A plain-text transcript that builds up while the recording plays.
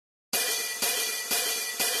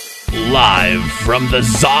Live from the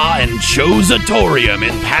Za and Chosatorium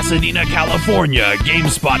in Pasadena, California,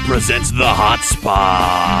 Gamespot presents the Hotspot.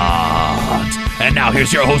 And now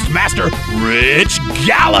here's your host, Master Rich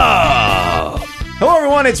Gala. Hello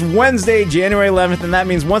everyone, it's Wednesday, January 11th, and that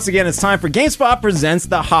means once again it's time for GameSpot Presents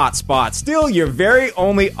the Hotspot, still your very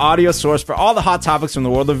only audio source for all the hot topics from the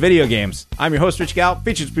world of video games. I'm your host, Rich Gala,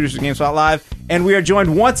 features producer of GameSpot Live, and we are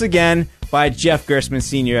joined once again by Jeff Gerstmann,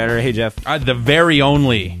 senior editor. Hey, Jeff. The very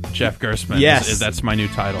only Jeff Gerstmann. Yes. That's my new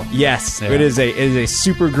title. Yes. Yeah. It is a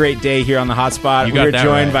super great day here on the Hotspot. We're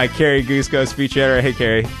joined by Carrie Guskos, feature editor. Hey,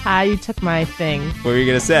 Carrie. Hi, you took my thing. What were you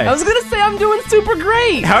going to say? I was going to say I'm doing super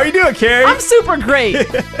great. How are you doing, Carrie? I'm super great.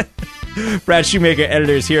 Brad Shoemaker,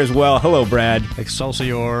 editor, is here as well. Hello, Brad.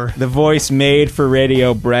 Excelsior. The voice made for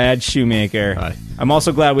radio, Brad Shoemaker. Hi. I'm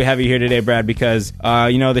also glad we have you here today, Brad, because,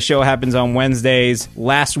 the show happens on Wednesdays.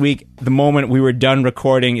 Last week, the moment we were done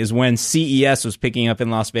recording is when CES was picking up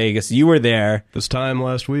in Las Vegas. You were there. This time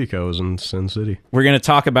last week, I was in Sin City. We're going to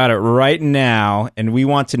talk about it right now, and we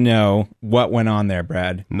want to know what went on there,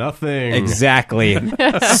 Brad. Nothing. Exactly.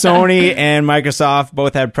 Sony and Microsoft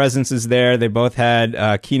both had presences there. They both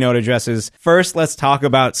had keynote addresses. First, let's talk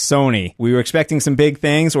about Sony. We were expecting some big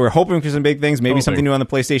things. We were hoping for some big things, maybe something new on the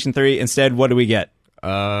PlayStation 3. Instead, what do we get?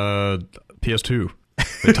 PS2.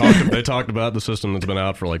 They talked about the system that's been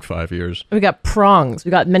out for like 5 years. We got prongs.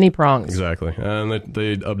 We got many prongs. Exactly. And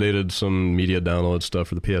they updated some media download stuff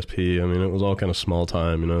for the PSP. I mean, it was all kind of small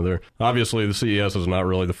time. They're obviously the CES is not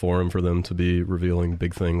really the forum for them to be revealing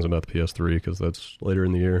big things about the PS3 because that's later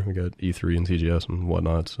in the year. We got E3 and TGS and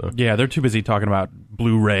whatnot. So yeah, they're too busy talking about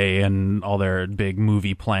Blu-ray and all their big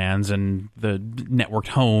movie plans and the networked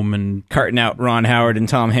home and carting out Ron Howard and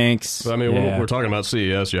Tom Hanks. But, when we're talking about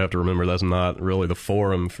CES, you have to remember that's not really the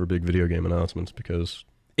forum for big video game announcements because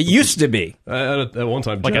it used to be at one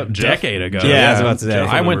time, like a decade ago. Yeah, I was about to say.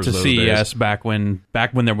 I went to CES back when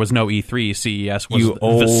there was no E3. CES was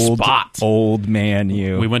the spot. Old man,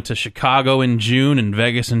 you. We went to Chicago in June and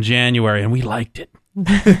Vegas in January, and we liked it.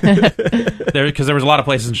 Because there was a lot of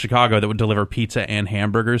places in Chicago that would deliver pizza and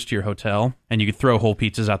hamburgers to your hotel, and you could throw whole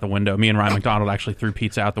pizzas out the window. Me and Ryan McDonald actually threw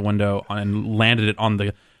pizza out the window and landed it on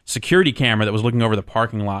the security camera that was looking over the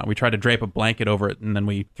parking lot. We tried to drape a blanket over it, and then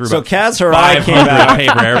we threw so about Kaz Hirai came out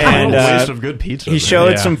paper airplanes. and waste of good pizza. He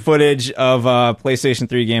showed some footage of PlayStation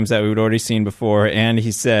 3 games that we'd already seen before, and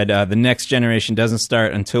he said the next generation doesn't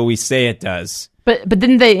start until we say it does. But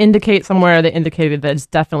didn't they indicate somewhere, they indicated that it's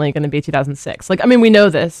definitely going to be 2006? We know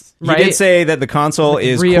this, right? He did say that the console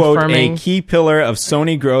is, quote, a key pillar of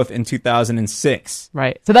Sony growth in 2006.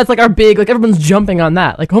 Right. So that's our big, everyone's jumping on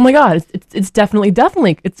that. Oh my God, it's definitely,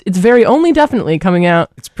 it's very only definitely coming out.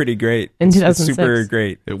 It's pretty great. In 2006. It's super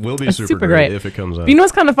great. It will be super great if it comes out. But you know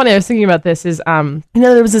what's kind of funny? I was thinking about this is,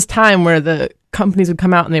 there was this time where the companies would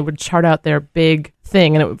come out and they would chart out their big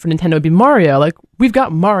thing, and for Nintendo it would be Mario, we've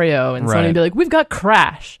got Mario, and Sony would be like, we've got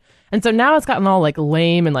Crash. And so now it's gotten all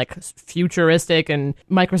lame and futuristic, and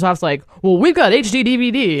Microsoft's like, well, we've got HD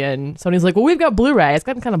DVD, and Sony's like, well, we've got Blu-ray. It's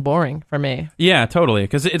gotten kind of boring for me. Yeah, totally,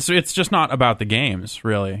 because it's just not about the games,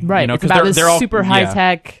 really. Right, it's about this super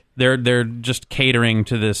high-tech. They're just catering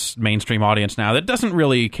to this mainstream audience now that doesn't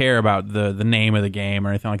really care about the name of the game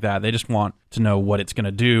or anything like that. They just want to know what it's going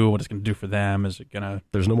to do, what it's going to do for them. Is it going to...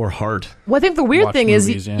 There's no more heart. Well, I think the weird thing is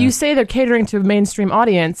you say they're catering to a mainstream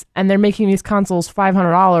audience, and they're making these consoles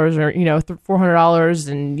 $500 or $400,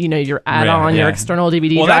 and your add-on your external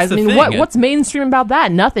DVD drives. What's mainstream about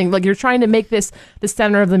that? Nothing. You're trying to make this the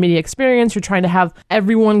center of the media experience. You're trying to have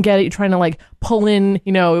everyone get it. You're trying to pull in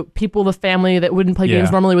people, the family that wouldn't play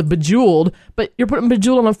games normally with Bejeweled, but you're putting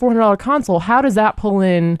Bejeweled on a $400 console. How does that pull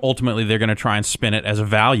in? Ultimately, they're going to try and spin it as a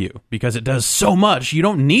value because it does so much. You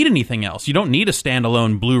don't need anything else. You don't need a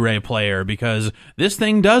standalone Blu-ray player because this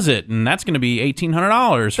thing does it, and that's going to be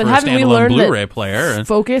 $1,800 for a standalone Blu-ray player.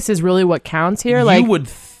 Focus is really what counts here. You would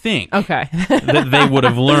think that they would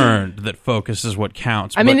have learned that focus is what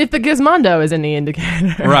counts. I mean, if the Gizmondo is any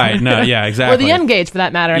indicator. Right, no, yeah, exactly. Or the N-Gage, for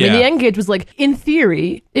that matter. I mean, the N-Gage was in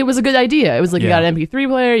theory, it was a good idea. It was you got an MP3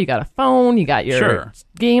 player, you got a phone, you got your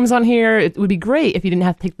games on here. It would be great if you didn't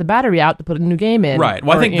have to take the battery out to put a new game in. Right.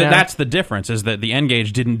 Well, I think that's the difference, is that the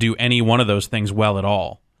N-Gage didn't do any one of those things well at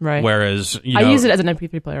all. Right. Whereas, I use it as an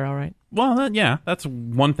MP3 player, all right. Well, yeah, that's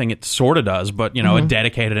one thing it sort of does, but, you know, a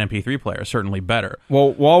dedicated MP3 player is certainly better.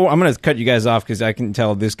 Well, I'm going to cut you guys off because I can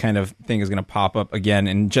tell this kind of thing is going to pop up again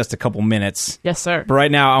in just a couple minutes. Yes, sir. But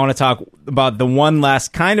right now, I want to talk about the one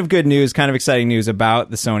last kind of good news, kind of exciting news about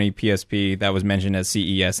the Sony PSP that was mentioned at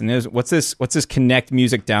CES. And what's this Connect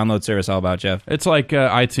Music download service all about, Jeff? It's like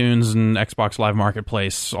iTunes and Xbox Live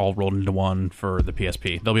Marketplace all rolled into one for the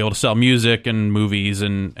PSP. They'll be able to sell music and movies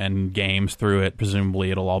and games through it.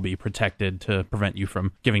 Presumably, it'll all be protected to prevent you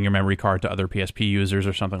from giving your memory card to other PSP users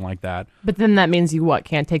or something like that. But then that means you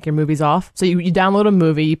can't take your movies off. So you download a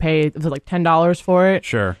movie, you pay like $10 for it.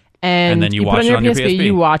 Sure. And then you watch put it on your PSP.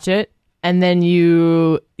 You watch it, and then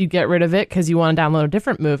you get rid of it because you want to download a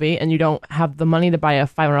different movie, and you don't have the money to buy a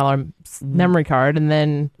 $500 memory card, and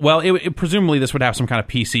then... Well, presumably this would have some kind of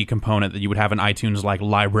PC component that you would have an iTunes-like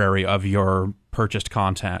library of your purchased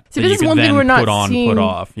content. See, this is one thing we're not seeing. Put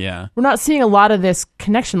off. Yeah, we're not seeing a lot of this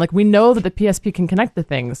connection. Like, we know that the PSP can connect to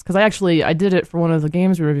things because I did it for one of the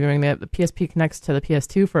games we were reviewing. That the PSP connects to the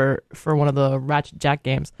PS2 for one of the Ratchet Jack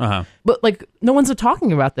games. But like, no one's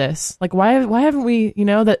talking about this. Like, why haven't we? You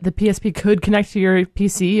know, that the PSP could connect to your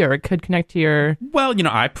PC or it could connect to your. Well, you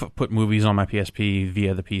know, I put movies on my PSP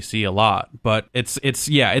via the PC a lot, but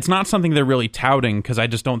it's not something they're really touting because I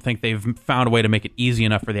just don't think they've found a way to make it easy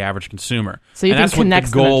enough for the average consumer. So you and can that's what connect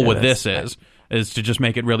the goal with this is to just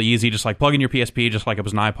make it really easy, just like plug in your PSP, just like it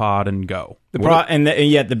was an iPod, and go. And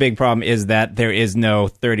yet the big problem is that there is no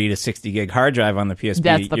 30 to 60 gig hard drive on the PSP.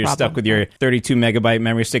 That's the You're problem. stuck with your 32 megabyte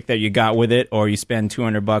memory stick that you got with it, or you spend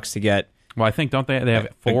 $200 to get. Well, I think, don't they have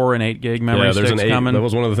 4 and 8 gig memory sticks coming? That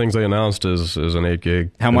was one of the things they announced is an 8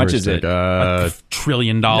 gig. How much is stick. it? $1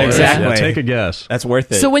 trillion. Exactly. Yeah, take a guess. That's worth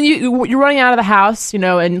it. So when you're running out of the house, you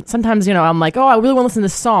know, and sometimes, you know, I'm like, oh, I really want to listen to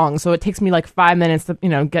this song, so it takes me like 5 minutes to, you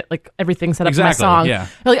know, get like everything set up for my song. Yeah.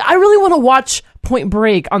 Like, I really want to watch Point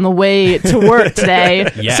Break on the way to work today.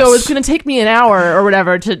 Yes. So it's going to take me an hour or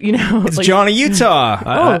whatever to, you know. It's like, Johnny Utah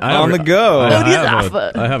on the go.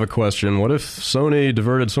 I have a question. What if Sony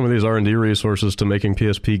diverted some of these R&D resources to making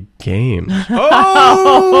PSP games?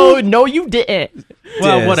 Oh, no, you didn't.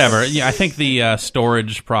 Well, whatever. Yeah, I think the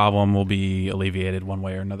storage problem will be alleviated one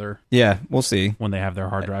way or another. Yeah, we'll see. When they have their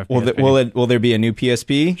hard drive PSP. Will there be a new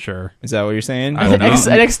PSP? Sure. Is that what you're saying? I don't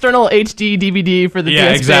know. An external HD DVD for the PSP.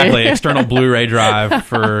 Yeah, exactly. External Blu-ray drive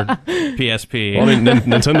for PSP. Well, I mean,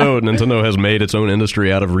 Nintendo has made its own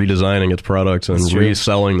industry out of redesigning its products and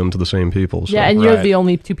reselling them to the same people. So. Yeah, and you're the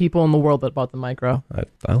only 2 people in the world that bought the Micro.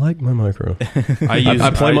 I like my Micro.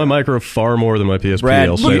 I play my Micro far more than my PSP. Brad,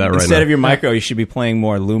 I'll say that right now. Instead of your Micro, you should be playing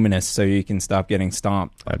more Luminous so you can stop getting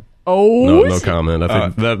stomped. No comment. I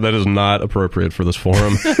think that is not appropriate for this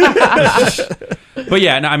forum. But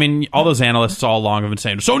yeah, no, I mean, all those analysts all along have been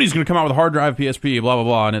saying Sony's going to come out with a hard drive PSP, blah blah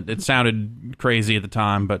blah, and it sounded crazy at the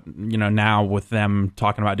time. But you know, now with them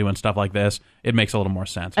talking about doing stuff like this, it makes a little more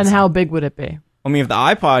sense. And how big would it be? I mean, if the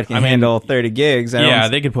iPod can handle 30 gigs,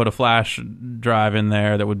 they could put a flash drive in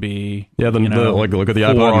there that would be look at the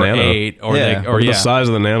iPod Nano. The size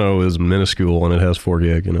of the Nano is minuscule and it has 4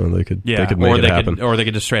 gig. You know, they could make it happen. Or they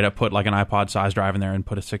could just straight up put like an iPod size drive in there and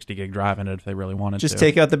put a 60 gig drive in it if they really wanted to. Just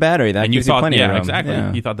take out the battery. That gives you plenty of room. Exactly.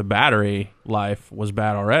 Yeah. You thought the battery life was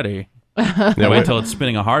bad already. Wait till it's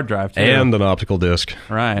spinning a hard drive too. And an optical disc.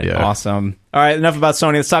 Right. Yeah. Awesome. All right, enough about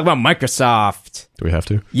Sony. Let's talk about Microsoft. Do we have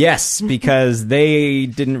to? Yes, because they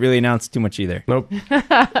didn't really announce too much either. Nope.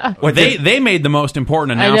 They made the most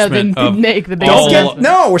important announcement. I know, they make the biggest.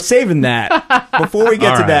 No, we're saving that. Before we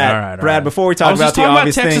get to that, Brad, before we talk about the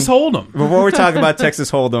obvious thing. Texas Hold'em. Before we talk about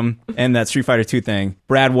Texas Hold'em and that Street Fighter 2 thing,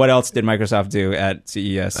 Brad, what else did Microsoft do at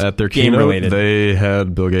CES? At their keynote, they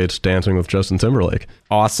had Bill Gates dancing with Justin Timberlake.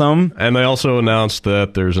 Awesome. And they also announced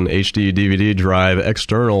that there's an HD DVD drive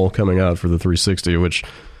external coming out for the 360, which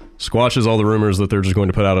squashes all the rumors that they're just going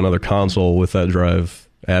to put out another console with that drive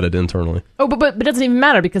added internally. Oh, but it doesn't even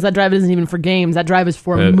matter because that drive isn't even for games. That drive is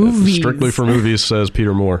for movies. Strictly for movies, says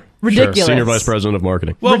Peter Moore. Ridiculous. Senior Vice President of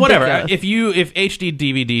Marketing. Well, whatever. If HD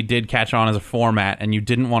DVD did catch on as a format and you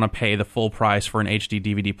didn't want to pay the full price for an HD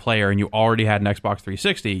DVD player and you already had an Xbox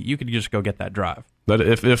 360, you could just go get that drive. That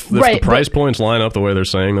if the price points line up the way they're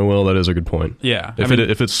saying they will, that is a good point. Yeah,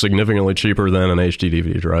 if it's significantly cheaper than an HD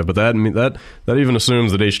DVD drive, but that even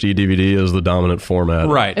assumes that HD DVD is the dominant format.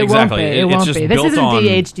 Right, it exactly. It won't be. This isn't the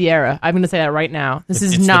HD era. I'm going to say that right now. This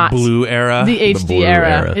is not the blue era. The HD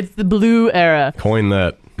era. It's the blue era. Coin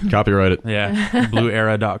that. Copyright it. Yeah,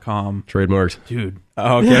 blueera.com. Trademarked. Dude.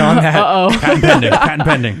 Oh, get on that. Patent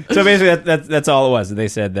pending. So basically, that's all it was. They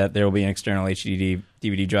said that there will be an external HD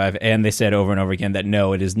DVD drive, and they said over and over again that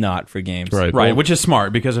no, it is not for games. Right, Well, which is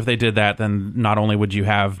smart, because if they did that, then not only would you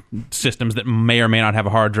have systems that may or may not have a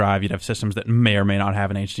hard drive, you'd have systems that may or may not have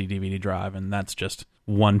an HD DVD drive, and that's just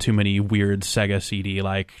one too many weird Sega CD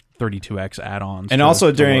like 32X add-ons. And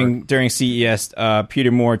also during CES,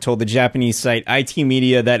 Peter Moore told the Japanese site IT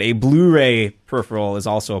Media that a Blu-ray peripheral is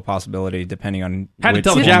also a possibility, depending on had to which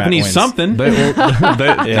tell the format Japanese wins. something.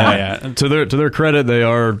 To their credit, they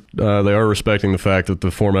are respecting the fact that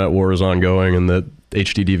the format war is ongoing, and that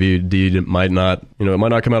HD DVD might not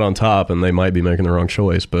come out on top, and they might be making the wrong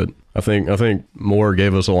choice. But I think Moore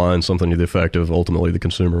gave us a line, something to the effect of, ultimately the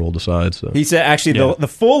consumer will decide. So He said, actually, the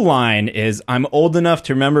full line is, I'm old enough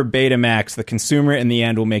to remember Betamax. The consumer in the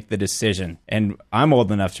end will make the decision. And I'm old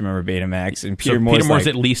enough to remember Betamax. And Peter Moore's like,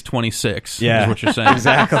 at least 26, yeah, is what you're saying.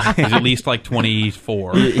 Exactly. He's at least like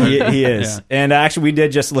 24. He is. Yeah. And actually, we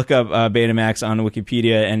did just look up Betamax on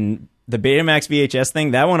Wikipedia, and the Betamax VHS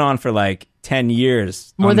thing, that went on for like 10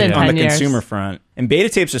 years. More than 10 on the years. consumer front. And beta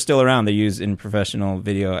tapes are still around. They're used in professional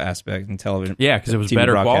video aspect and television. Yeah, because it was TV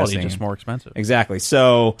better quality, broadcasting. just more expensive. Exactly.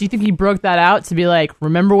 So do you think he broke that out to be like,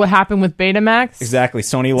 remember what happened with Betamax? exactly.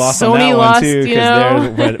 Sony lost on that one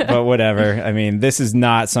too. But whatever. I mean, this is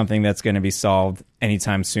not something that's going to be solved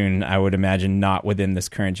anytime soon. I would imagine not within this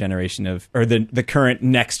current generation or the current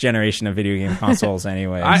next generation of video game consoles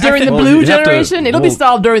anyway. During the blue generation? It'll be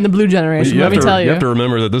solved during the blue generation, let me tell you. You have to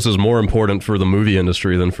remember that this is more important for the movie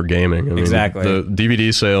industry than for gaming. I mean, exactly. The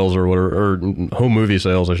DVD sales or home movie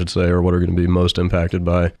sales, I should say, are what are going to be most impacted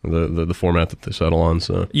by the format that they settle on.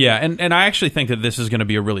 So yeah, and I actually think that this is going to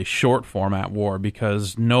be a really short format war,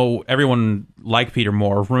 because everyone like Peter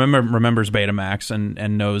Moore remembers Betamax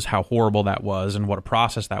and knows how horrible that was and what a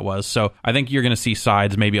process that was. So I think you're going to see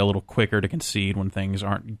sides maybe a little quicker to concede when things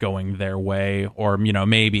aren't going their way, or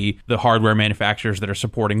maybe the hardware manufacturers that are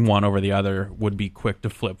supporting one over the other would be quick to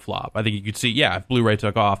flip-flop. I think you could see, if Blu-ray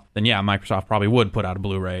took off, then Microsoft probably would put out a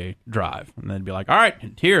Blu-ray drive, and they'd be like, all right,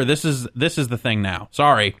 here, this is the thing now.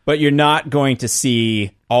 Sorry. But you're not going to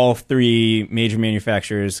see all three major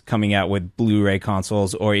manufacturers coming out with Blu-ray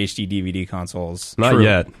consoles or HD DVD consoles. Not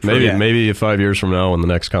yet. Maybe 5 years from now when the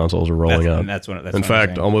next consoles are rolling out. In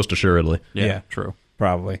fact, almost assuredly. Yeah, true.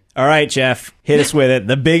 Probably. All right, Jeff, hit us with it.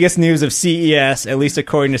 The biggest news of CES, at least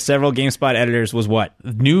according to several GameSpot editors, was what?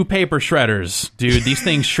 New paper shredders. Dude, these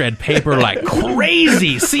things shred paper like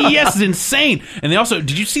crazy. CES is insane. And they also,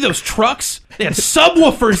 did you see those trucks? They had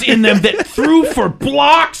subwoofers in them that threw for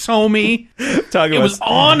blocks, homie. It was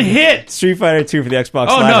on hit. Street Fighter 2 for the Xbox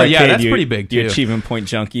Live Arcade. Yeah, that's pretty big, too. You achievement point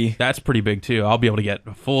junkie. That's pretty big, too. I'll be able to get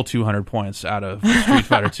a full 200 points out of Street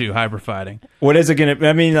Fighter 2 Hyper Fighting. What is it going to...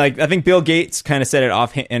 I mean, I think Bill Gates kind of said it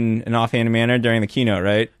in an offhand manner during the keynote,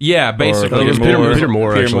 right? Yeah, basically. Peter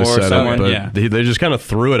Moore actually said someone. it, but they just kind of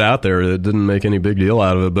threw it out there. It didn't make any big deal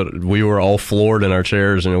out of it, but we were all floored in our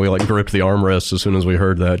chairs, and we gripped the armrests as soon as we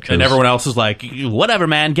heard that. And everyone else is like, whatever,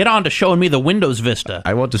 man, get on to showing me the Windows Vista.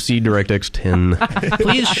 I want to see DirectX 10.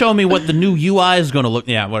 Please show me what the new UI is going to look...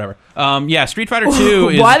 Yeah, whatever. Street Fighter 2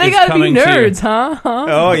 is Why they gotta be nerds, to, huh?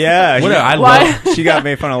 Oh, yeah. She got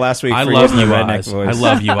made fun of last week for using the redneck voice. I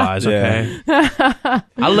love UIs, okay?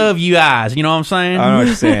 I love UIs, you know what I'm saying? I know what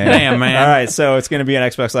you're saying. Damn, man. All right, so it's going to be on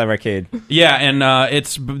Xbox Live Arcade. Yeah,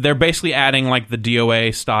 and they're basically adding the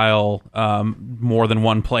DOA style, more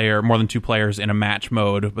than two players in a match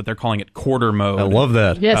mode, but they're calling it quarter mode. I love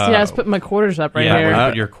that. Yes, I was putting my quarters up right here.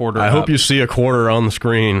 Put your quarter I up. hope you see a quarter on the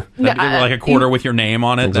screen. Like a quarter with your name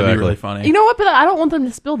on it. Exactly. That'd be really funny. You know what? But I don't want them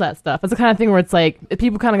to spill that stuff. It's the kind of thing where it's like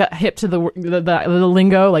people kind of got hip to the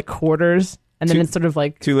lingo, like quarters, and then it's sort of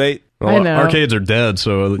like too late. Well, I know. arcades are dead,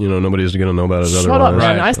 so nobody's going to know about it. Shut up,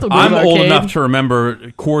 man. I still go to I'm the old arcade. enough to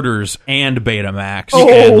remember quarters and Betamax. Oh.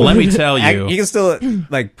 And let me tell you, You can still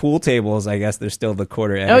pool tables. I guess there's still the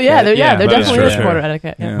quarter etiquette. Oh yeah, there definitely is sure. quarter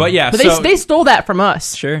etiquette. Yeah. But yeah, But so, they stole that from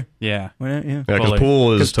us. Sure. yeah. Yeah. because Fully.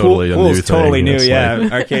 pool is totally a new thing. Totally new. It's Yeah,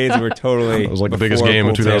 arcades were totally. It was like the biggest before game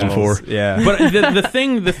in pool 2004. tables. Yeah. But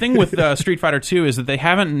the thing with Street Fighter 2 is that they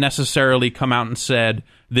haven't necessarily come out and said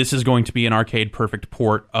this is going to be an arcade perfect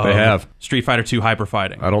port of Street Fighter 2 Hyper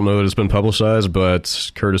Fighting. I don't know that it's been publicized,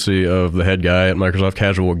 but courtesy of the head guy at Microsoft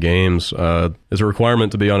Casual Games, it's a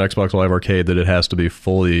requirement to be on Xbox Live Arcade that it has to be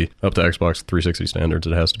fully up to Xbox 360 standards.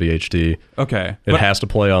 It has to be HD. Okay. It has to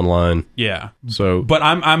play online. Yeah. So, but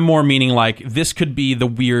I'm more meaning this could be the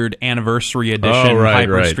weird anniversary edition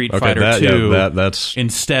Hyper Street Fighter 2 that's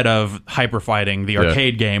instead of Hyper Fighting, the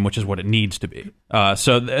arcade game, which is what it needs to be.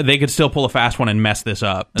 So they could still pull a fast one and mess this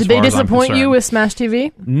up. up. Did they disappoint you with Smash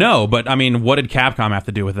TV? No, but I mean, what did Capcom have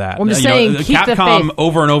to do with that? Well, I'm just saying, keep Capcom the faith.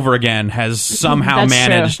 over and over again has somehow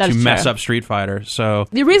managed to mess up Street Fighter. So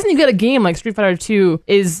the reason you get a game like Street Fighter 2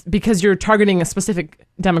 is because you're targeting a specific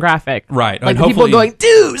demographic, right? Like people going,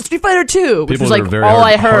 dude, Street Fighter 2, which was like all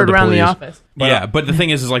I heard around the office. Yeah, but the thing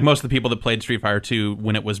is like most of the people that played Street Fighter 2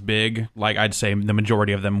 when it was big, like I'd say the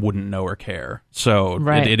majority of them wouldn't know or care. So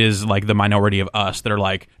it is like the minority of us that are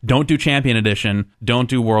like, don't do Champion Edition, don't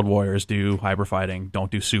do World Warriors, do Hyper Fighting,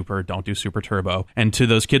 don't do Super Turbo. And to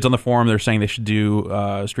those kids on the forum, they're saying they should do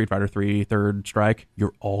Street Fighter 3 Third Strike.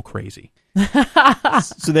 You're all crazy.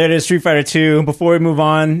 So there it is, Street Fighter 2. Before we move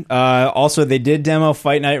on, also they did demo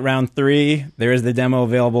Fight Night Round 3. There is the demo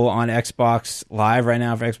available on Xbox Live right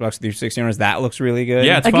now for Xbox 360 owners. That looks really good.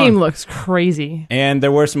 Yeah, it's that fun. game looks crazy. And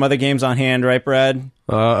there were some other games on hand, right, Brad?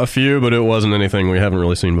 A few, but it wasn't anything we haven't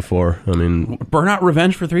really seen before. I mean, Burnout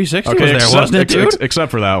Revenge for 360 was there, wasn't it, dude?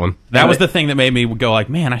 Except for that one. That was the thing that made me go like,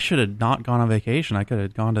 man, I should have not gone on vacation. I could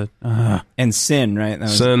have gone to... And Sin, right?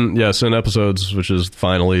 Sin Episodes, which is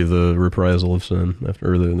finally the reprisal of Sin,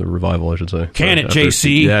 or the revival, I should say. Can it,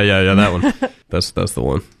 JC? Yeah, that one. That's the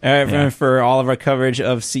one. All right, for all of our coverage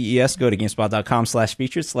of CES, go to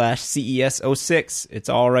GameSpot.com/featured/CES06. It's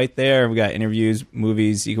all right there. We got interviews,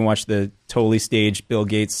 movies. You can watch the totally staged Bill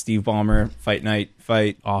Gates, Steve Ballmer Fight Night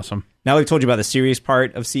fight. Awesome. Now we've told you about the serious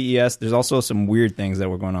part of CES. There's also some weird things that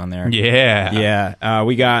were going on there. Yeah.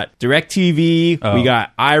 We got DirecTV, we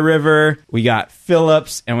got iRiver, we got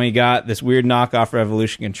Philips, and we got this weird knockoff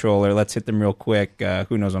Revolution controller. Let's hit them real quick.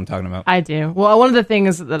 Who knows what I'm talking about? I do. Well, one of the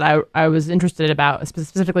things that I was interested about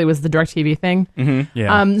specifically was the DirecTV thing. Mm-hmm.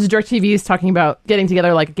 Yeah. The DirecTV is talking about getting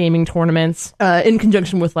together like gaming tournaments in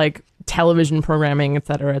conjunction with like television programming, et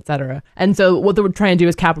cetera, et cetera. And so what they were trying to do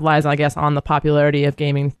is capitalize, I guess, on the popularity of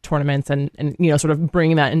gaming tournaments and sort of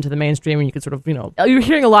bringing that into the mainstream. And you could sort of, you're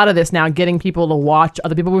hearing a lot of this now, getting people to watch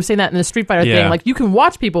other people. We were saying that in the Street Fighter thing. Like, you can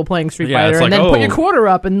watch people playing Street Fighter and then put your quarter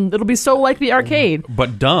up and it'll be so like the arcade.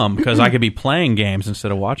 But dumb, because I could be playing games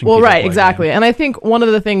instead of watching people play exactly. games. And I think one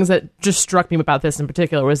of the things that just struck me about this in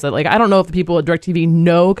particular was that, like, I don't know if the people at DirecTV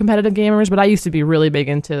know competitive gamers, but I used to be really big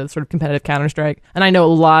into sort of competitive Counter-Strike. And I know a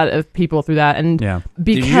lot of people through that. And because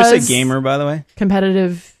did you just say gamer, by the way?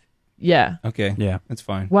 Competitive, yeah. Okay. Yeah. That's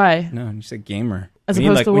fine. Why? No, you said gamer. As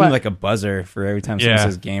opposed to what? We need like a buzzer for every time someone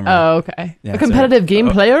says gamer. Oh, okay. Yeah, a competitive game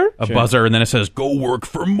player? A buzzer, and then it says, go work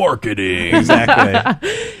for marketing. Exactly.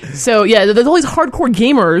 So, yeah, there's all these hardcore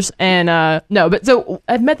gamers, and so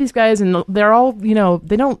I've met these guys, and they're all,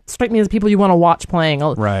 they don't strike me as people you want to watch playing.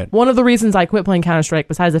 Right. One of the reasons I quit playing Counter-Strike,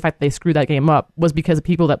 besides the fact that they screwed that game up, was because the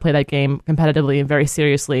people that play that game competitively and very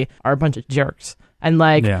seriously are a bunch of jerks. And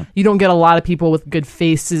you don't get a lot of people with good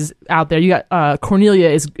faces out there. You got Cornelia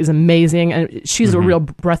is amazing, and she's a real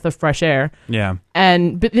breath of fresh air. Yeah.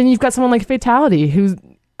 But then you've got someone like Fatality, who's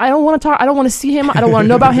I don't want to talk. I don't want to see him. I don't want to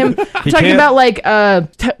know about him. Talking about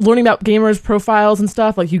learning about gamers' profiles and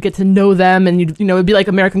stuff. Like you get to know them, and it'd be like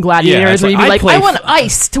American Gladiators, where you'd be like, I want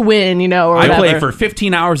ice to win, or whatever. I play for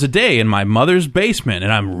 15 hours a day in my mother's basement,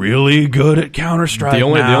 and I'm really good at Counter-Strike. The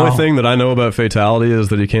only thing that I know about Fatality is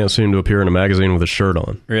that he can't seem to appear in a magazine with a shirt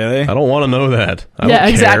on. Really? I don't want to know that. I don't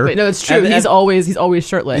exactly. care. No, it's true. He's always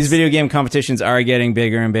shirtless. These video game competitions are getting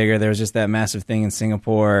bigger and bigger. There was just that massive thing in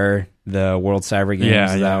Singapore. The World Cyber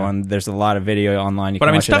Games, that one. There's a lot of video online. But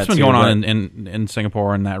I mean, stuff's been going on in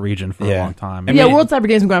Singapore and that region for a long time. World Cyber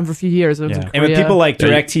Games have gone on for a few years. And with people like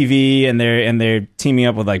DirecTV and they're teaming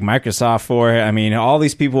up with like Microsoft for it. I mean, all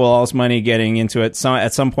these people with all this money getting into it.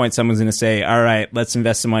 At some point, someone's going to say, "All right, let's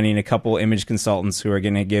invest some money in a couple image consultants who are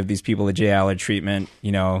going to give these people the J. Allard treatment."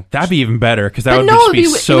 That'd be even better because that would just be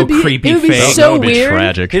so creepy. It would be so weird.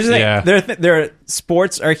 Tragic. Here's the thing.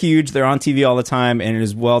 Sports are huge. They're on TV all the time, and it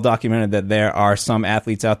is well documented that there are some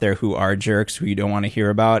athletes out there who are jerks who you don't want to hear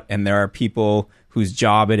about, and there are people whose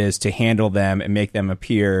job it is to handle them and make them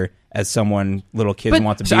appear as someone little kids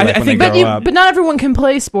want to be like when they grow up. But not everyone can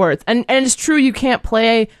play sports, and it's true you can't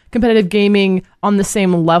play competitive gaming on the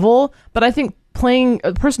same level, but I think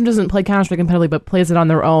a person who doesn't play Counter-Strike competitively but plays it on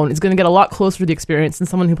their own is going to get a lot closer to the experience than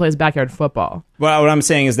someone who plays backyard football. Well, what I'm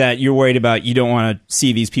saying is that you're worried about you don't want to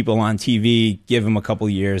see these people on TV. Give them a couple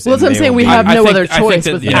years. Well, that's what I'm saying. We have no other choice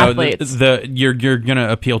with athletes. You're going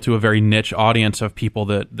to appeal to a very niche audience of people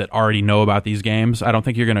that already know about these games. I don't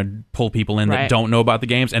think you're going to pull people in that don't know about the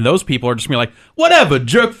games. And those people are just going to be like, whatever,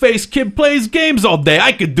 jerk-faced kid plays games all day.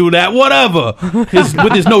 I could do that, whatever.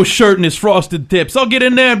 With his no shirt and his frosted tips. I'll get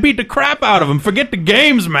in there and beat the crap out of him. Forget the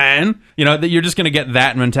games, man. You know, you're just going to get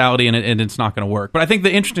that mentality, and it's not going to work. But I think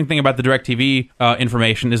the interesting thing about the DirecTV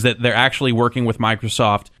information is that they're actually working with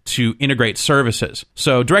Microsoft to integrate services.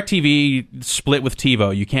 So DirecTV split with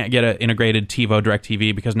TiVo. You can't get an integrated TiVo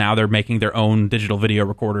DirecTV because now they're making their own digital video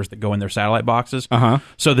recorders that go in their satellite boxes.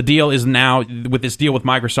 So the deal is now, with this deal with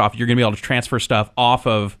Microsoft, you're going to be able to transfer stuff off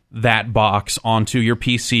of that box onto your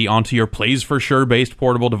PC, onto your Plays for Sure based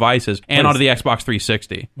portable devices, and onto the Xbox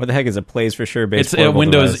 360. What the heck is a Plays for Sure based portable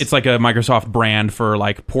Windows device? It's like a Microsoft brand for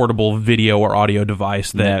like portable video or audio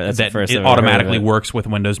device that it automatically works with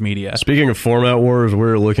Windows Media. Speaking of format wars,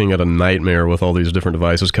 we're looking at a nightmare with all these different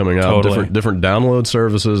devices coming out. Different download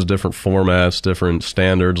services, different formats, different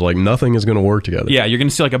standards. Like nothing is going to work together. Yeah, you're going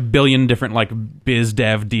to see like a billion different like biz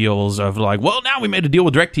dev deals of like, well, now we made a deal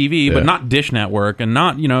with DirecTV, but not Dish Network, and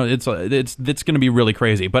not, you know, it's going to be really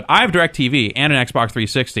crazy. But I have DirecTV and an Xbox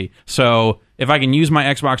 360, so if I can use my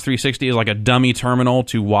Xbox 360 as like a dummy terminal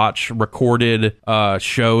to watch recorded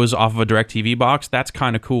shows off of a DirecTV box, that's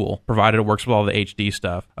kind of cool, provided it works with all the HD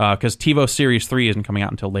stuff. Because TiVo Series 3 isn't coming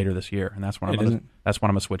out until later this year, and that's when I'm going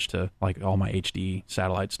to switch to like all my HD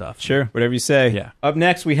satellite stuff. Sure, whatever you say. Yeah. Up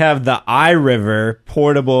next, we have the iRiver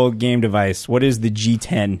portable game device. What is the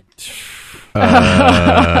G10?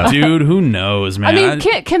 Dude, who knows, man? I mean,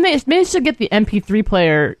 can they manage to get the MP3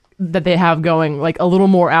 player that they have going like a little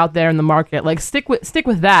more out there in the market? Like stick with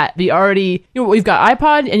that. We've got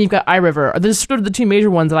iPod and you've got iRiver. Those are sort of the two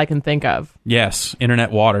major ones that I can think of. Yes,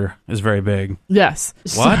 Internet Water is very big. Yes.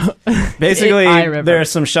 What? Basically, there are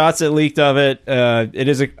some shots that leaked of it.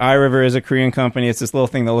 iRiver is a Korean company. It's this little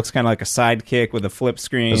thing that looks kind of like a sidekick with a flip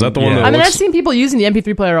screen. Is that the one? That I've seen people using the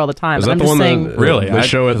MP3 player all the time. Is that the one that really? They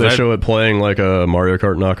show it playing like a Mario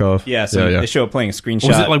Kart knockoff. Yeah, they show it playing a screenshot.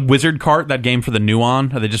 Was it like Wizard Kart, that game for the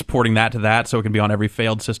Nuon? Are they just porting that to that so it can be on every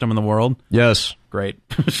failed system in the world? Yes. Great.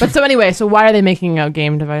 But so why are they making a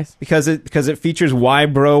game device? Because it features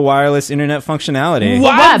Wybro wireless internet functionality.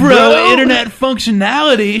 Wybro internet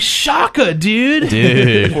functionality? Shaka,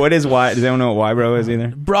 dude. What is Does anyone know what Wybro is either?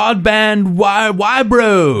 Broadband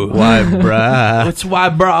Wybro. Wybra. What's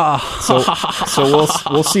Wybra?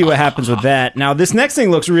 So we'll see what happens with that. Now this next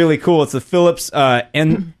thing looks really cool. It's the Philips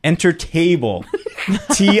Entertable.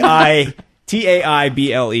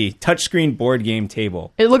 TAIBLE, touchscreen board game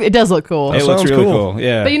table. It does look cool. It looks really cool.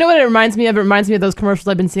 Yeah. But you know what it reminds me of? It reminds me of those commercials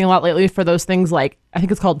I've been seeing a lot lately for those things like, I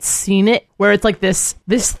think it's called Seen It, where it's like this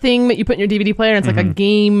thing that you put in your DVD player, and it's like a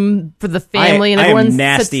game for the family, and everyone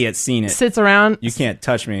sits around. You can't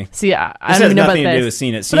touch me. See, I don't even know about this has nothing to do with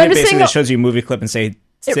Seen It. Seen It basically shows you a movie clip and say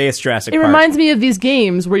it's Jurassic Park. It reminds me of these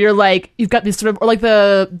games where you're like, you've got these sort of, or like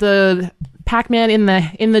the Pac-Man in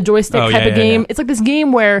the joystick type of game. Yeah. It's like this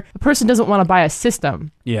game where a person doesn't want to buy a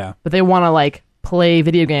system. Yeah. But they want to like play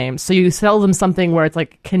video games. So you sell them something where it's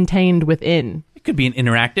like contained within. It could be an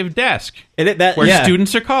interactive desk where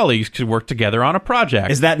students or colleagues could work together on a project.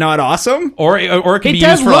 Is that not awesome? Or it could be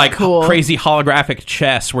used for like crazy holographic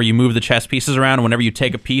chess where you move the chess pieces around, and whenever you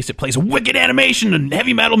take a piece, it plays wicked animation and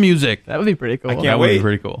heavy metal music. That would be pretty cool. That would be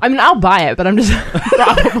pretty cool. I mean, I'll buy it, but I'm just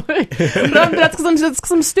probably. That's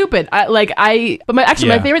because I'm stupid. My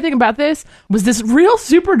favorite thing about this was this real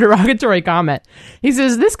super derogatory comment. He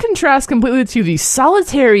says, "This contrasts completely to the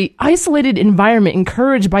solitary, isolated environment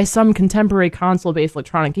encouraged by some contemporary console-based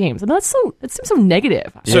electronic games." And it seems so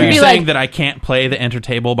negative. So you're saying that I can't play the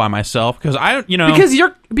Entertable by myself because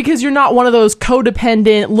because you're not one of those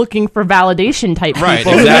codependent, looking for validation type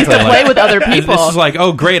people who need to play with other people. This is like,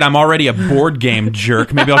 oh great, I'm already a board game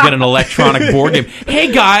jerk. Maybe I'll get an electronic board game.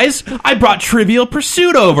 Hey guys, I brought Trivial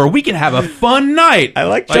Pursuit over. We can have a fun night. I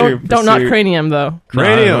like don't knock Cranium though.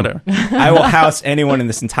 Cranium. I will house anyone in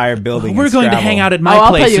this entire building. We're going to hang out at my place.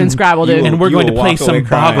 I'll play you in Scrabble, dude. And we're going to play some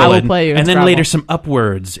Boggle. I will play you in and then Scrabble. Later some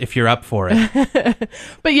Upwards if you're up for it.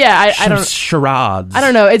 But yeah, I don't. Charades. I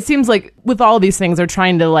don't know. It seems like with all these things, they're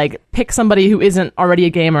trying to like pick somebody who isn't already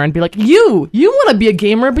a gamer and be like, you want to be a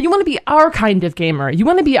gamer, but you want to be our kind of gamer. You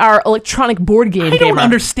want to be our electronic board game gamer. I don't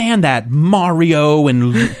understand that Mario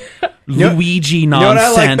and Luigi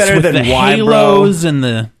nonsense I like better with than the halos and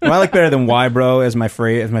the. What I like better than Wybro as my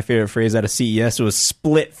favorite phrase out of CES was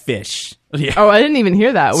Split Fish. Yeah. Oh, I didn't even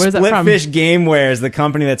hear that. Where's that from? Split Fish Gameware is the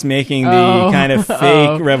company that's making the kind of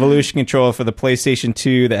fake revolution controller for the PlayStation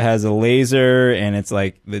 2 that has a laser and it's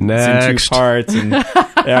like it's in 2 parts. And, all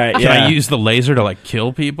right, Can I use the laser to like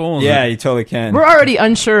kill people? Yeah, you totally can. We're already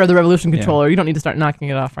unsure of the revolution controller. You don't need to start knocking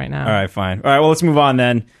it off right now. All right, fine. All right, well, let's move on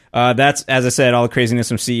then. That's, as I said, all the craziness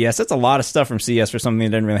from CES. That's a lot of stuff from CES for something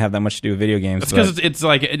that didn't really have that much to do with video games. That's because it's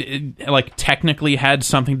like it like technically had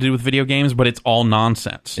something to do with video games, but it's all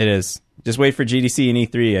nonsense. It is. Just wait for GDC and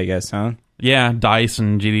E3, I guess, huh? Yeah, DICE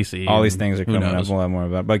and GDC. All these things are coming up. We'll have more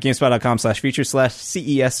about it. But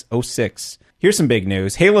GameSpot.com/feature/CES06. Here's some big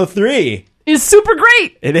news. Halo 3 is super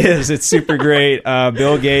great. It is. It's super great.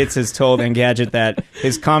 Bill Gates has told Engadget that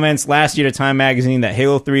his comments last year to Time Magazine that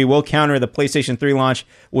Halo 3 will counter the PlayStation 3 launch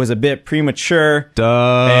was a bit premature.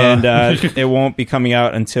 And it won't be coming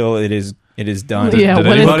out until it is done. Yeah, did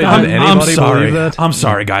anybody believe that? I'm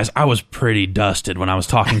sorry, guys. I was pretty dusted when I was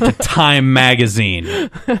talking to Time Magazine. Did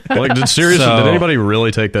anybody really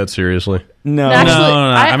take that seriously? No. Actually,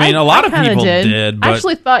 no. I mean, a lot of people did. But I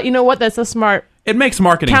actually thought, you know what? That's a smart. It makes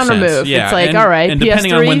marketing counter sense. move. Yeah. It's like, all right, and PS3,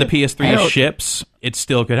 depending on when the PS3 ships, it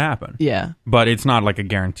still could happen. Yeah. But it's not like a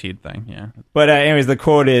guaranteed thing. Yeah. But anyways, the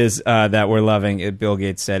quote is that we're loving it. Bill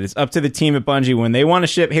Gates said, "It's up to the team at Bungie when they want to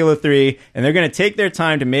ship Halo 3, and they're going to take their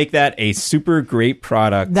time to make that a super great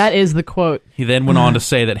product." That is the quote. He then went on to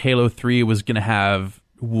say that Halo 3 was going to have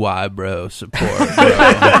why bro support.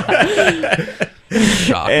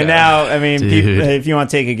 Shocker. And now, I mean, people, if you want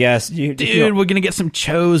to take a guess, we're going to get some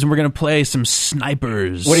Chos and we're going to play some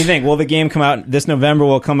snipers. What do you think? Will the game come out this November?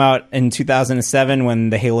 Will it come out in 2007 when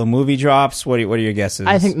the Halo movie drops? What are your guesses?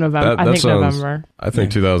 I think November. November. I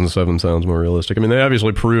think 2007 sounds more realistic. I mean, they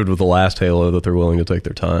obviously proved with the last Halo that they're willing to take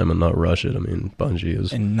their time and not rush it. I mean, Bungie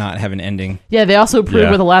is... And not have an ending. Yeah, they also proved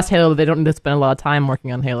with the last Halo that they don't need to spend a lot of time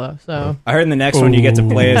working on Halo. So I heard in the next one you get to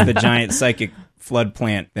play as the giant psychic flood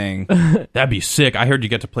plant thing. That'd be sick. I heard you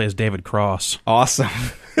get to play as David Cross. Awesome.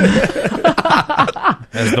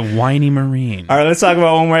 As the whiny Marine. All right, let's talk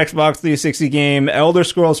about one more Xbox 360 game, Elder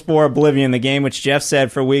Scrolls 4 Oblivion, the game which Jeff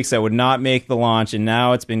said for weeks that would not make the launch, and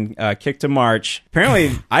now it's been kicked to March.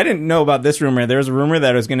 Apparently, I didn't know about this rumor. There was a rumor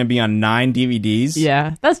that it was going to be on 9 DVDs.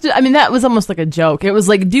 Yeah, that was almost like a joke. It was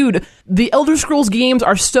like, dude, the Elder Scrolls games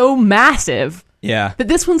are so massive that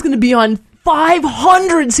this one's going to be on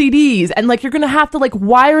 500 CDs, and like you're gonna have to like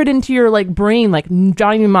wire it into your like brain like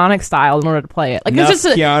Johnny Mnemonic style in order to play it. Like enough it's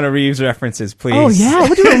just Keanu Reeves references, please. Oh yeah,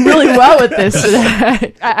 we're doing really well with this.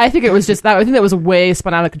 I think it was just that. I think that was a way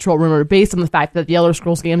spun out of control rumor based on the fact that the Elder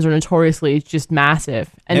Scrolls games are notoriously just massive.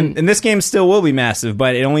 And this game still will be massive,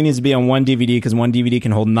 but it only needs to be on one DVD because one DVD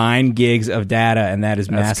can hold 9 gigs of data, and that's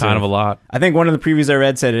massive. That's kind of a lot. I think one of the previews I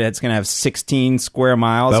read said it's going to have 16 square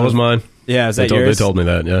miles. That was mine. Yeah, is that yours? They told me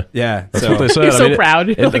that, yeah. Yeah. That's what they said. You're so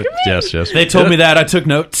proud. Yes. They told me that. I took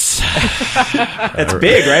notes. That's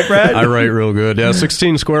big, right, Brad? I write real good. Yeah,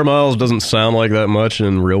 16 square miles doesn't sound like that much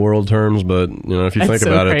in real-world terms, but if you think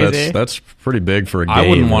about it, that's pretty big for a game. I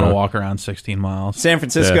wouldn't want to walk around 16 miles. San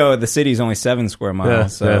Francisco, the city's only 7 square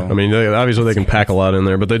miles. Yeah. I mean, obviously they can pack a lot in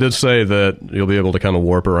there, but they did say that you'll be able to kind of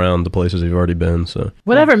warp around the places you've already been. So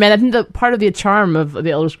whatever, man. I think the part of the charm of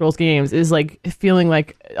the Elder Scrolls games is like feeling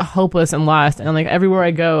like hopeless and lost, and like everywhere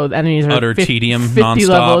I go, the enemies are utter tedium, 50 nonstop,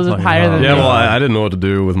 levels higher than me. Yeah, well, I didn't know what to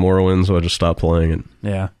do with Morrowind, so I just stopped playing it.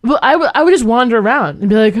 Yeah. Well, I would just wander around and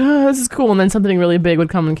be like, oh, this is cool, and then something really big would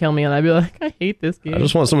come and kill me, and I'd be like, I hate this game. I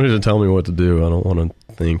just want somebody to tell me what to do. I don't want to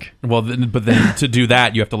think. Well, but then to do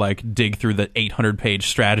that, you have to like dig through the 800-page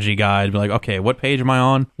strategy guide and be like, okay, what page am I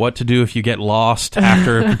on? What to do if you get lost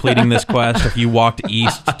after completing this quest? If you walked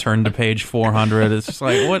east, turn to page 400. It's just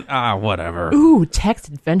like, whatever. Ooh, text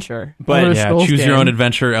adventure. But Elder Scrolls choose game. your own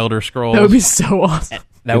adventure, Elder Scrolls. That would be so awesome.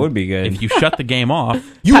 That would be good. If you shut the game off,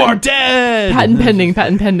 you are dead! Patent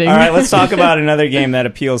pending. All right, let's talk about another game that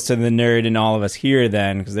appeals to the nerd in all of us here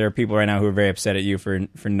then, because there are people right now who are very upset at you for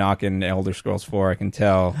knocking Elder Scrolls 4, I can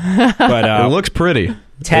tell. But it looks pretty.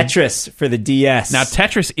 Tetris for the DS. Now,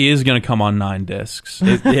 Tetris is going to come on 9 discs.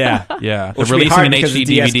 Yeah. They're Which releasing an HD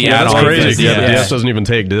DVD add-on. That's crazy. Yeah, the DS doesn't even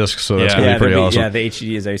take discs, so that's going to be pretty awesome. Yeah, the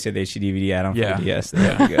HD, as I said, the HD DVD add-on for the DS.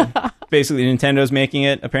 That'd be good. Basically, Nintendo's making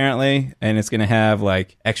it, apparently, and it's going to have,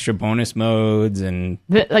 like, extra bonus modes and...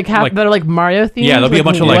 that are, like, Mario themes? Yeah, there'll be a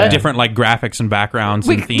bunch of, like, different, like, graphics and backgrounds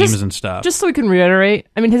and themes and stuff. Just so we can reiterate,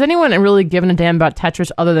 I mean, has anyone really given a damn about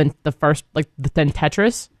Tetris other than the first, like, than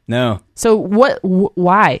Tetris? No. So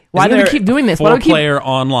why? Why do we keep doing this? Why do we keep four-player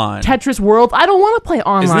online Tetris World? I don't want to play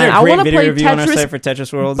online. Isn't there a I great want to video play review on our Tetris site for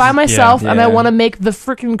Tetris World by myself, and I Yeah. want to make the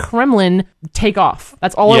freaking Kremlin take off.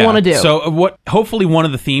 That's all I want to do. So hopefully one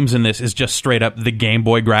of the themes in this is just straight up the Game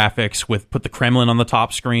Boy graphics with put the Kremlin on the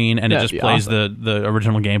top screen, and it just plays the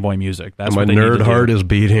original Game Boy music. That's my what they need to do. nerd heart is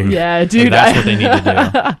beating. Yeah, dude. That's what they need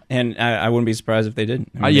to do. And I wouldn't be surprised if they did.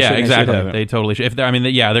 I mean, Yeah, they exactly. should have it. They totally should. They're going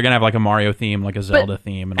to have like a Mario theme, like a Zelda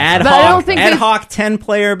theme. And Ad all that. hoc, ad hoc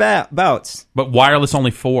 10-player bouts. But wireless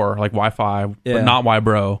only 4, like Wi-Fi, but not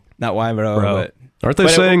Wi-Bro. Not why, bro. But Aren't they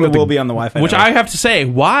saying it that will be on the Wi-Fi? Which network. I have to say,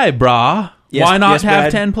 why, brah? Yes, Why not yes, have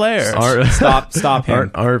Brad. 10 players? Stop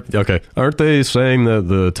him. Aren't they saying that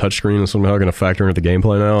the touchscreen is somehow going to factor into the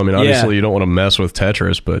gameplay now? I mean, obviously you don't want to mess with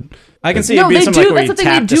Tetris, but I can see it being something like where you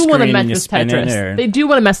tap the screen and you spin it. They do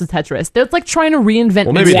want to mess with Tetris. They're like trying to reinvent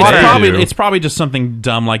water. It's probably just something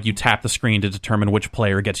dumb like you tap the screen to determine which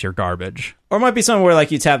player gets your garbage. Or it might be something where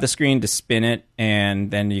like you tap the screen to spin it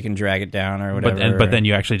and then you can drag it down or whatever. But then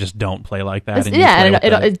you actually just don't play like that.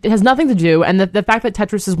 It has nothing to do. And the fact that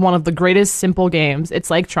Tetris is one of the greatest simple games, it's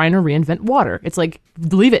like trying to reinvent water. It's like,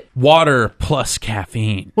 believe it. Water plus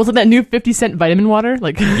caffeine. Was it that new 50-cent vitamin water?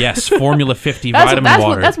 Like yes, Formula 50 vitamin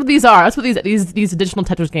water. That's what these are. That's what these additional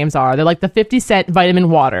Tetris games are. They're like the 50-cent vitamin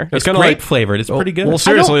water. It's grape flavored. It's pretty good. Well,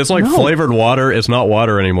 seriously, it's like flavored water. It's not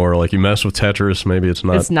water anymore. Like you mess with Tetris, maybe it's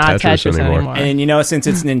not Tetris anymore. And you know, since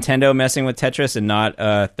it's Nintendo messing with Tetris and not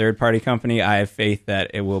a third-party company, I have faith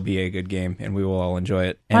that it will be a good game and we will all enjoy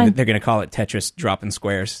it. And they're going to call it Tetris Droppin'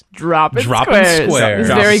 Squares. Droppin' Squares. It's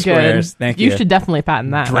very good. Thank you. You should definitely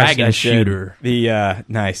patent that. Dragon shooter.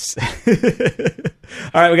 Nice.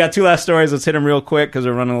 All right, we got two last stories. Let's hit them real quick because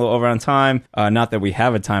we're running a little over on time. Not that we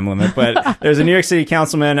have a time limit, but there's a New York City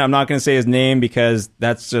councilman. I'm not going to say his name because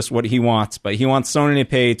that's just what he wants. But he wants Sony to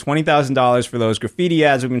pay $20,000 for those graffiti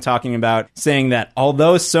ads we've been talking about, saying that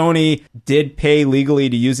although Sony did pay legally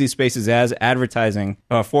to use these spaces as advertising,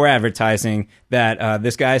 for advertising, that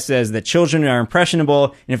this guy says that children are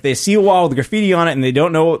impressionable, and if they see a wall with graffiti on it and they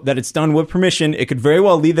don't know that it's done with permission, it could very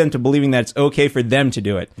well lead them to believing that it's okay for them to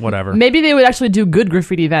do it. Whatever. Maybe they would actually do good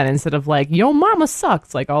graffiti then instead of like, yo mama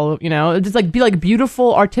sucks, like all, just like be like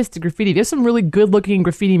beautiful artistic graffiti. There's some really good looking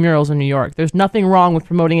graffiti murals in New York. There's nothing wrong with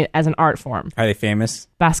promoting it as an art form. Are they famous?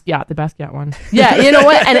 Basquiat, the Basquiat one. Yeah, you know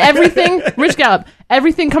what? And everything, Rich Gallup,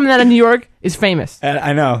 everything coming out of New York is famous.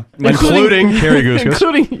 I know. Including Carrie Goose.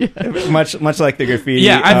 Much like the graffiti.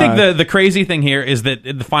 Yeah, I think the crazy thing here is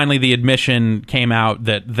that finally the admission came out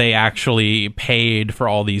that they actually paid for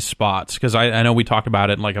all these spots. Because I know we talked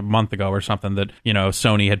about it like a month ago or something that,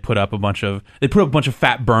 Sony had put up a bunch of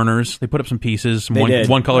fat burners. They put up some pieces,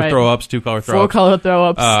 one color throw-ups, 2 color throw-ups. 4 color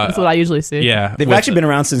throw-ups. That's what I usually see. Yeah. They've actually been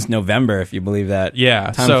around since November, if you believe that.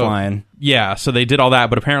 Yeah. Time flying. Yeah, so they did all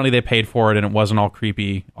that, but apparently they paid for it, and it wasn't all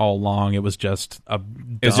creepy all along. It was just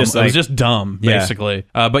it was just dumb, basically.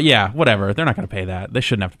 But yeah, whatever. They're not going to pay that. They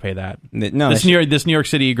shouldn't have to pay that. No, this New York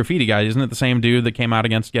City graffiti guy, isn't it the same dude that came out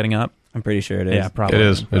against Getting Up? I'm pretty sure it is. Yeah, probably. It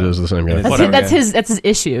is the same guy. That's his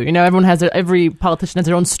issue. Everyone has every politician has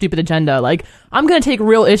their own stupid agenda. Like, I'm going to take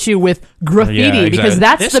real issue with graffiti because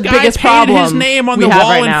that's the biggest problem. His name on the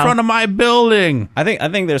wall in front of my building. I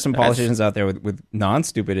think there's some politicians out there with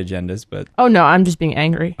non-stupid agendas, but oh no, I'm just being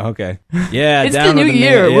angry. Okay, yeah, it's the new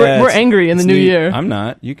year. We're angry in the new year. I'm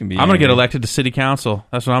not. You can be. I'm going to get elected to city council.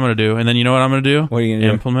 That's what I'm going to do. And then you know what I'm going to do? What are you going to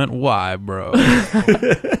do? Implement Why, bro?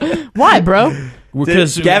 Why, bro?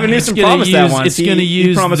 Because Gavin Newsom promised that once.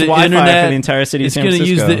 He promised Wi-Fi for the entire city of San Francisco.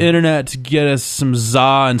 It's going to use the internet to get us some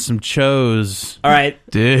za and some chos. All right.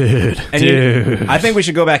 Dude. I think we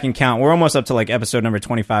should go back and count. We're almost up to like episode number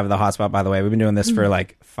 25 of the Hotspot, by the way. We've been doing this for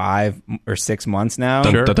like 5 or 6 months now.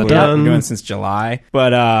 Sure. We've been doing it since July.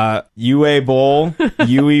 But UA Bowl,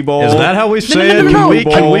 UE Bowl. Is that how we say it? No.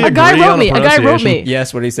 A guy wrote me.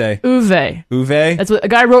 Yes, what did he say? Uwe. Uwe? That's what a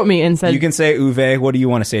guy wrote me and said. You can say Uwe. What do you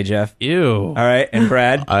want to say, Jeff? Ew. All right. And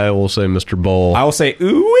Brad? I will say Mr. Bowl. I will say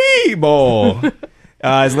Ooey Bowl.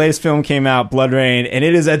 His latest film came out, Blood Rain, and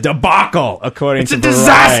it is a debacle, according to Variety.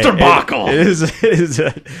 Disaster debacle. It is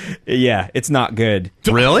it's not good.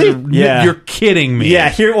 Really? Yeah. You're kidding me. Yeah,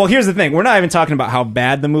 here's the thing. We're not even talking about how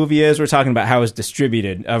bad the movie is. We're talking about how it's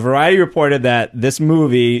distributed. Variety reported that this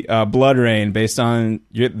movie, Blood Rain, based on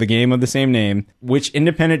the game of the same name, which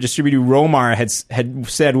independent distributor Romar had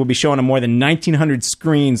said will be shown on more than 1,900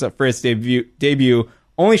 screens for its debut,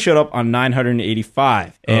 only showed up on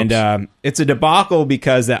 985. And it's a debacle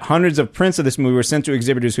because that hundreds of prints of this movie were sent to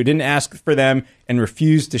exhibitors who didn't ask for them and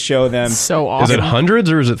refused to show them. So awesome. Is it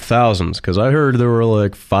hundreds or is it thousands? Because I heard there were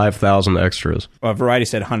like 5,000 extras. Variety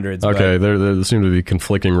said hundreds. Okay, there seem to be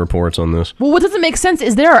conflicting reports on this. Well, what doesn't make sense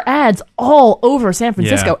is there are ads all over San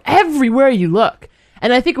Francisco, everywhere you look.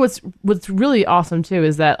 And I think what's really awesome, too,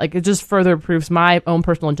 is that like it just further proves my own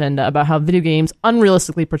personal agenda about how video games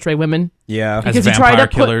unrealistically portray women. Yeah. As vampire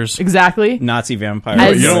killers. Exactly. Nazi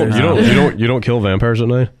vampires. You don't kill vampires at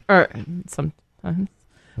night? Or sometimes.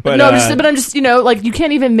 But I'm just, like you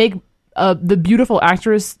can't even make the beautiful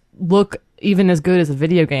actress look even as good as a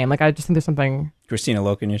video game. Like I just think there's something. Christina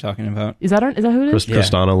Loken you're talking about. Is that who it is?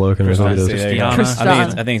 Kristana Loken or something.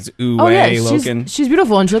 I think it's Uwe Loken. She's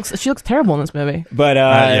beautiful and she looks terrible in this movie. But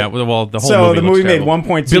the movie made $1.2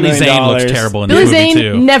 million. Billy Zane looks terrible in Billy this movie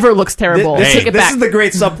Zane never looks terrible. This Take it back. This is the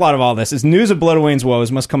great subplot of all this. Is news of Blood Wayne's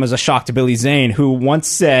woes must come as a shock to Billy Zane, who once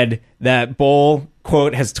said that Bowl,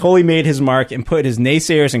 quote, has totally made his mark and put his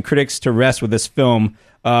naysayers and critics to rest with this film.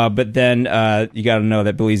 But then you got to know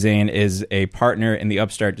that Billy Zane is a partner in the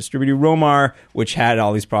upstart distributor Romar, which had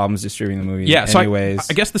all these problems distributing the movie. Yeah, anyways.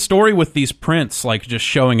 So I guess the story with these prints, like just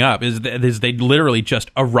showing up, is they literally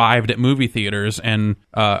just arrived at movie theaters, and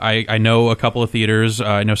I know a couple of theaters.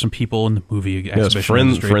 I know some people in the movie exhibition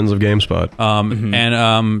industry. Friends of GameSpot.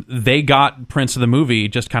 And they got prints of the movie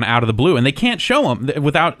just kind of out of the blue, and they can't show them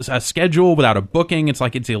without a schedule, without a booking. It's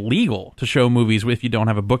like it's illegal to show movies if you don't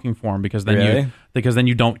have a booking form, because then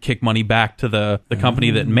you don't kick money back to the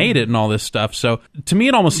company that made it and all this stuff. So to me,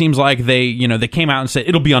 it almost seems like they came out and said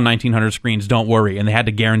it'll be on 1900 screens, don't worry, and they had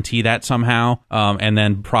to guarantee that somehow, and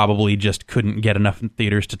then probably just couldn't get enough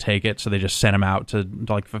theaters to take it, so they just sent them out to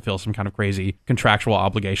like fulfill some kind of crazy contractual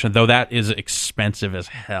obligation. Though that is expensive as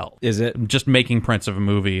hell. Is it? Just making prints of a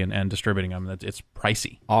movie and distributing them, it's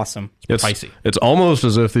pricey. Awesome. It's pricey. It's almost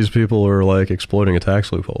as if these people are like exploiting a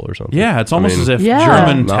tax loophole or something. Yeah, it's almost as if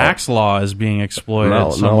German tax law is being exploited.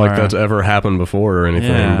 Not like that's ever happened before or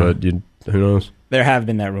anything, but who knows? There have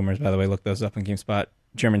been that rumors, by the way. Look those up on GameSpot.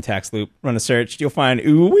 German Tax Loop. Run a search. You'll find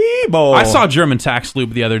Ooh-wee-bo. I saw German Tax Loop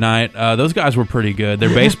the other night. Those guys were pretty good. Their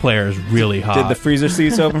bass player is really hot. Did the freezer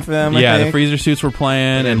suits open for them? The freezer suits were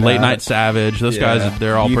playing, and Late Night Savage. Those guys,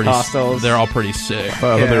 they're all pretty. They're all pretty sick.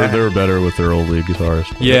 They were better with their old lead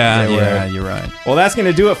guitarist. Yeah, you're right. Well, that's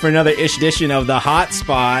going to do it for another ish edition of the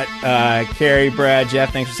Hotspot. Carrie, Brad,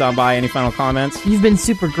 Jeff, thanks for stopping by. Any final comments? You've been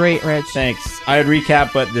super great, Rich. Thanks. I would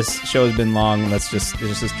recap, but this show has been long. Let's just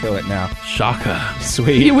kill it now. Shaka. Sweet.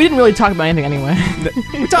 We didn't really talk about anything anyway.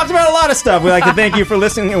 We talked about a lot of stuff. We'd like to thank you for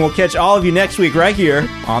listening, and we'll catch all of you next week right here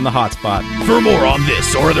on the Hotspot. For more on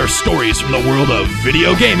this or other stories from the world of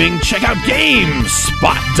video gaming, check out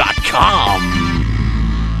Gamespot.com.